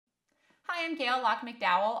Hi, I'm Gayle Laakmann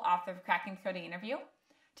McDowell, author of Cracking the Coding Interview.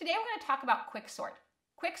 Today we're going to talk about Quicksort.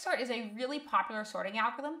 Quicksort is a really popular sorting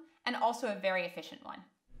algorithm and also a very efficient one.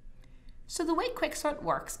 So the way Quicksort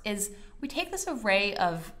works is we take this array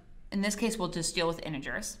of, in this case we'll just deal with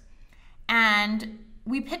integers, and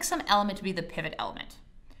we pick some element to be the pivot element.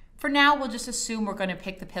 For now we'll just assume we're going to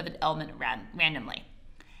pick the pivot element randomly.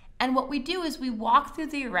 And what we do is we walk through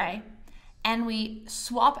the array and we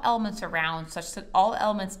swap elements around such that all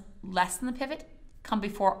elements less than the pivot come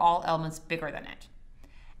before all elements bigger than it.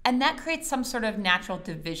 And that creates some sort of natural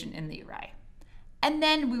division in the array. And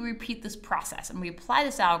then we repeat this process and we apply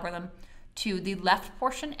this algorithm to the left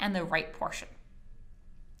portion and the right portion.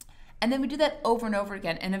 And then we do that over and over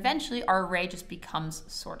again, and eventually our array just becomes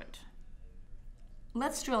sorted.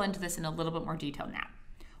 Let's drill into this in a little bit more detail now.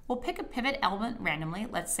 We'll pick a pivot element randomly,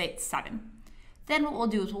 let's say it's 7. Then what we'll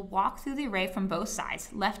do is we'll walk through the array from both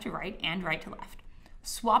sides, left to right and right to left,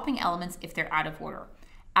 swapping elements if they're out of order.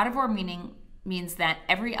 Out of order means that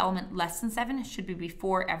every element less than 7 should be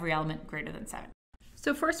before every element greater than 7.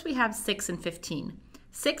 So first we have 6 and 15.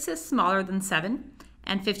 6 is smaller than 7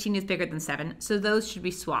 and 15 is bigger than 7, so those should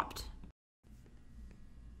be swapped.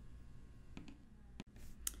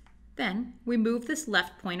 Then we move this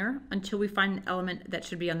left pointer until we find an element that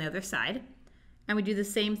should be on the other side, and we do the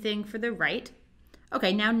same thing for the right.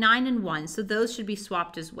 Okay, now 9 and 1, so those should be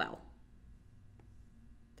swapped as well.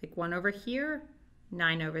 Take 1 over here,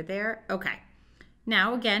 9 over there. Okay.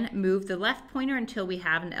 Now again, move the left pointer until we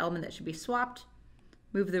have an element that should be swapped.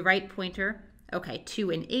 Move the right pointer. Okay,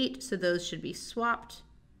 2 and 8, so those should be swapped.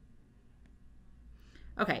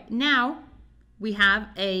 Okay, now we have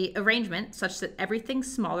an arrangement such that everything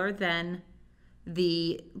smaller than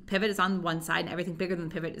the pivot is on one side and everything bigger than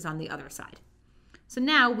the pivot is on the other side. So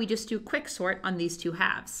now we just do quicksort on these two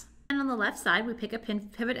halves. And on the left side, we pick a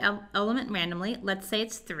pivot element randomly. Let's say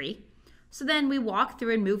it's 3. So then we walk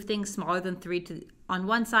through and move things smaller than 3 on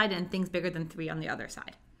one side and things bigger than 3 on the other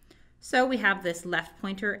side. So we have this left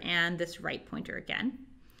pointer and this right pointer again.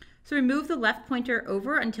 So we move the left pointer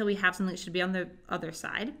over until we have something that should be on the other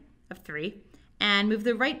side of 3, and move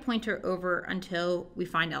the right pointer over until we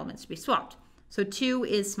find elements to be swapped. So 2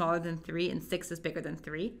 is smaller than 3 and 6 is bigger than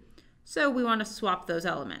 3. So we want to swap those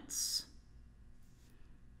elements.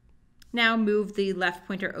 Now move the left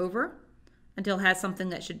pointer over until it has something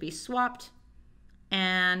that should be swapped,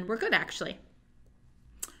 and we're good actually.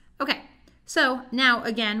 Okay, so now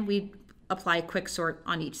again we apply quicksort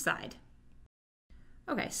on each side.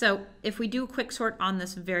 Okay, so if we do a quicksort on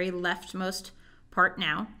this very leftmost part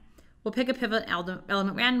now, we'll pick a pivot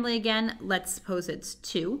element randomly again. Let's suppose it's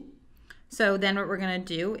 2. So then what we're going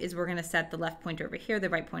to do is we're going to set the left pointer over here, the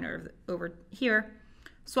right pointer over here,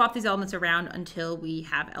 swap these elements around until we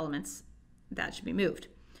have elements that should be moved.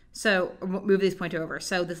 So move this pointer over.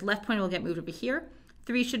 So this left pointer will get moved over here.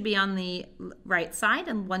 3 should be on the right side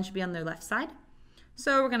and 1 should be on the left side.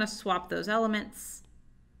 So we're going to swap those elements.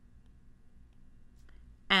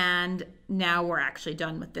 And now we're actually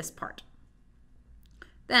done with this part.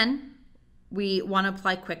 Then we want to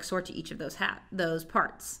apply quicksort to each of those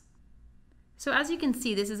parts. So as you can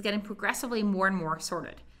see, this is getting progressively more and more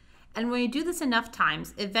sorted. And when you do this enough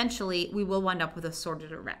times, eventually we will wind up with a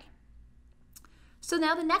sorted array. So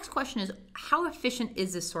now the next question is, how efficient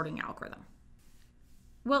is this sorting algorithm?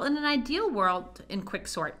 Well, in an ideal world in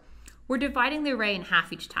Quicksort, we're dividing the array in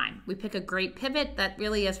half each time. We pick a great pivot that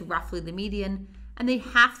really is roughly the median, and then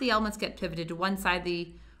half the elements get pivoted to one side of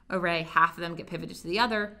the array, half of them get pivoted to the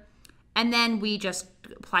other, and then we just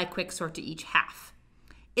apply quicksort to each half.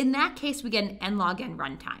 In that case, we get an n log n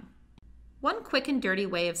runtime. One quick and dirty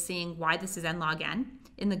way of seeing why this is n log n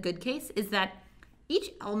in the good case is that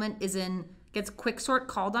each element gets quicksort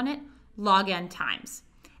called on it log n times.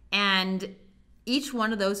 And each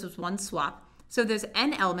one of those is one swap. So if there's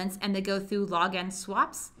n elements and they go through log n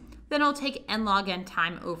swaps, then it'll take n log n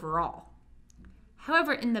time overall.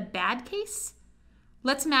 However, in the bad case,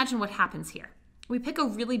 let's imagine what happens here. We pick a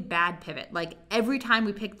really bad pivot. Like every time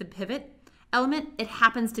we pick the pivot element, it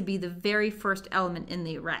happens to be the very first element in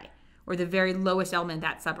the array, or the very lowest element in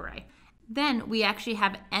that subarray. Then we actually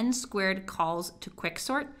have n squared calls to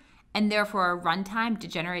quicksort, and therefore our runtime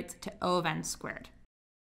degenerates to O of n squared.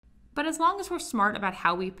 But as long as we're smart about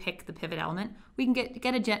how we pick the pivot element, we can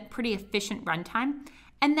get a pretty efficient runtime,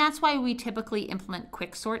 and that's why we typically implement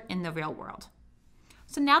quicksort in the real world.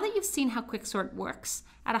 So now that you've seen how quicksort works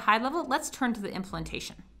at a high level, let's turn to the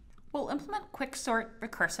implementation. We'll implement quicksort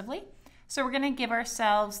recursively. So we're going to give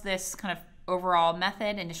ourselves this kind of overall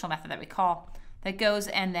method, initial method that we call, that goes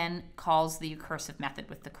and then calls the recursive method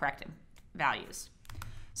with the correct values.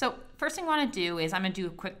 So first thing I want to do is I'm going to do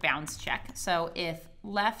a quick bounds check. So if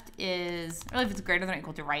left is, or if it's greater than or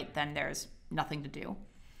equal to right, then there's nothing to do.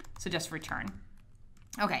 So just return.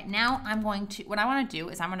 Okay, now what I want to do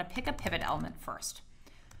is I'm going to pick a pivot element first.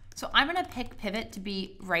 So I'm going to pick pivot to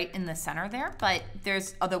be right in the center there, but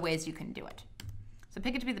there's other ways you can do it. So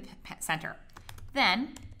pick it to be the center.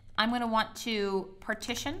 Then I'm going to want to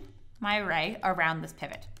partition my array around this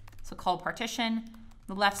pivot. So call partition,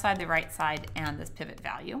 the left side, the right side, and this pivot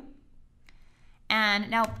value. And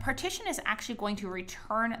now partition is actually going to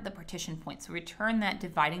return the partition point. So return that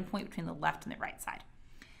dividing point between the left and the right side.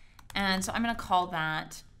 And so I'm going to call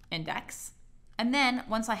that index. And then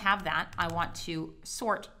once I have that, I want to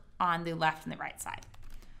sort on the left and the right side.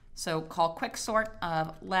 So call Quicksort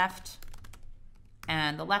of left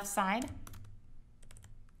and the left side.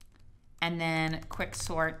 And then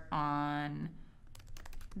Quicksort on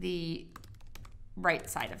the right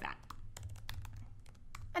side of that.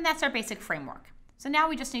 And that's our basic framework. So now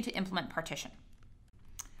we just need to implement partition.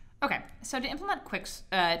 Okay, so to implement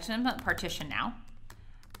partition now,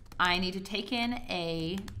 I need to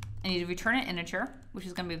I need to return an integer, which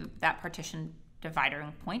is going to be that partition divider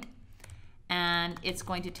point. And it's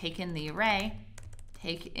going to take in the array,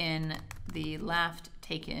 take in the left,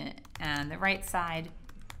 take in and the right side,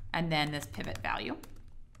 and then this pivot value.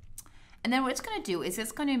 And then what it's going to do is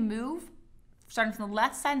it's going to move, starting from the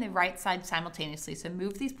left side and the right side simultaneously. So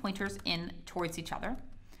move these pointers in towards each other.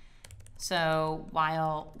 So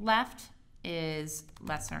while left is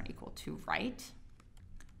less than or equal to right,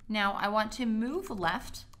 now I want to move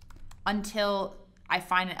left until I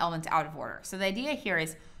find an element out of order. So the idea here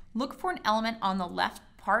is look for an element on the left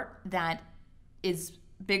part that is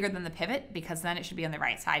bigger than the pivot, because then it should be on the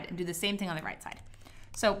right side, and do the same thing on the right side.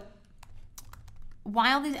 So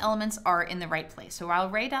while these elements are in the right place, so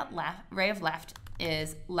while array of left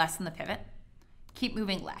is less than the pivot, keep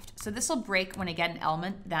moving left. So this will break when I get an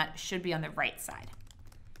element that should be on the right side.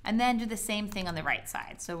 And then do the same thing on the right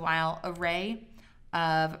side. So while array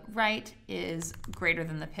of right is greater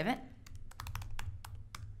than the pivot,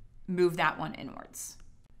 move that one inwards.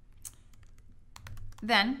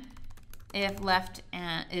 Then if left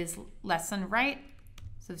is less than right,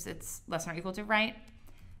 so if it's less than or equal to right,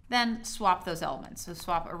 then swap those elements. So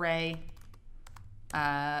swap array,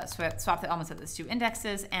 swap the elements of those two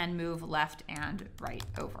indexes and move left and right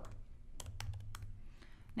over.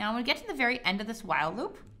 Now when we get to the very end of this while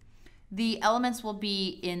loop, the elements will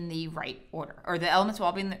be in the right order, or the elements will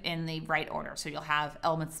all be in the right order. So you'll have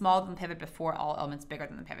elements smaller than the pivot before all elements bigger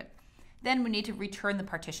than the pivot. Then we need to return the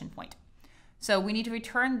partition point. So we need to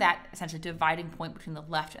return that essentially dividing point between the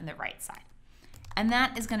left and the right side. And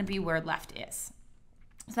that is going to be where left is.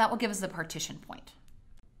 So that will give us the partition point.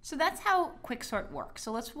 So that's how Quicksort works.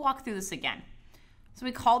 So let's walk through this again. So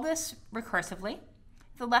we call this recursively.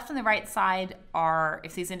 If the left and the right side are,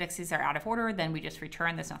 if these indexes are out of order, then we just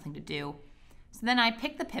return, there's nothing to do. So then I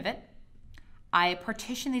pick the pivot, I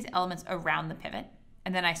partition these elements around the pivot,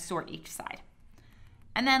 and then I sort each side.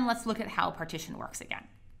 And then let's look at how partition works again.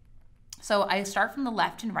 So I start from the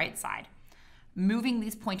left and right side, moving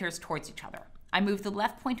these pointers towards each other. I move the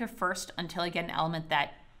left pointer first until I get an element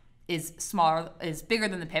that is bigger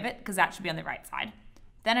than the pivot, because that should be on the right side.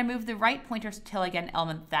 Then I move the right pointer until I get an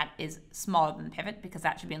element that is smaller than the pivot, because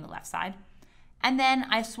that should be on the left side. And then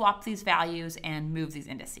I swap these values and move these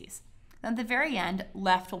indices. Then at the very end,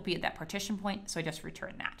 left will be at that partition point, so I just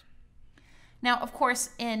return that. Now, of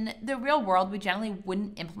course, in the real world, we generally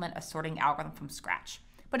wouldn't implement a sorting algorithm from scratch,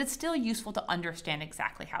 but it's still useful to understand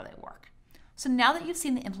exactly how they work. So now that you've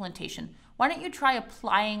seen the implementation, why don't you try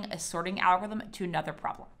applying a sorting algorithm to another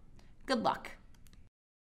problem? Good luck.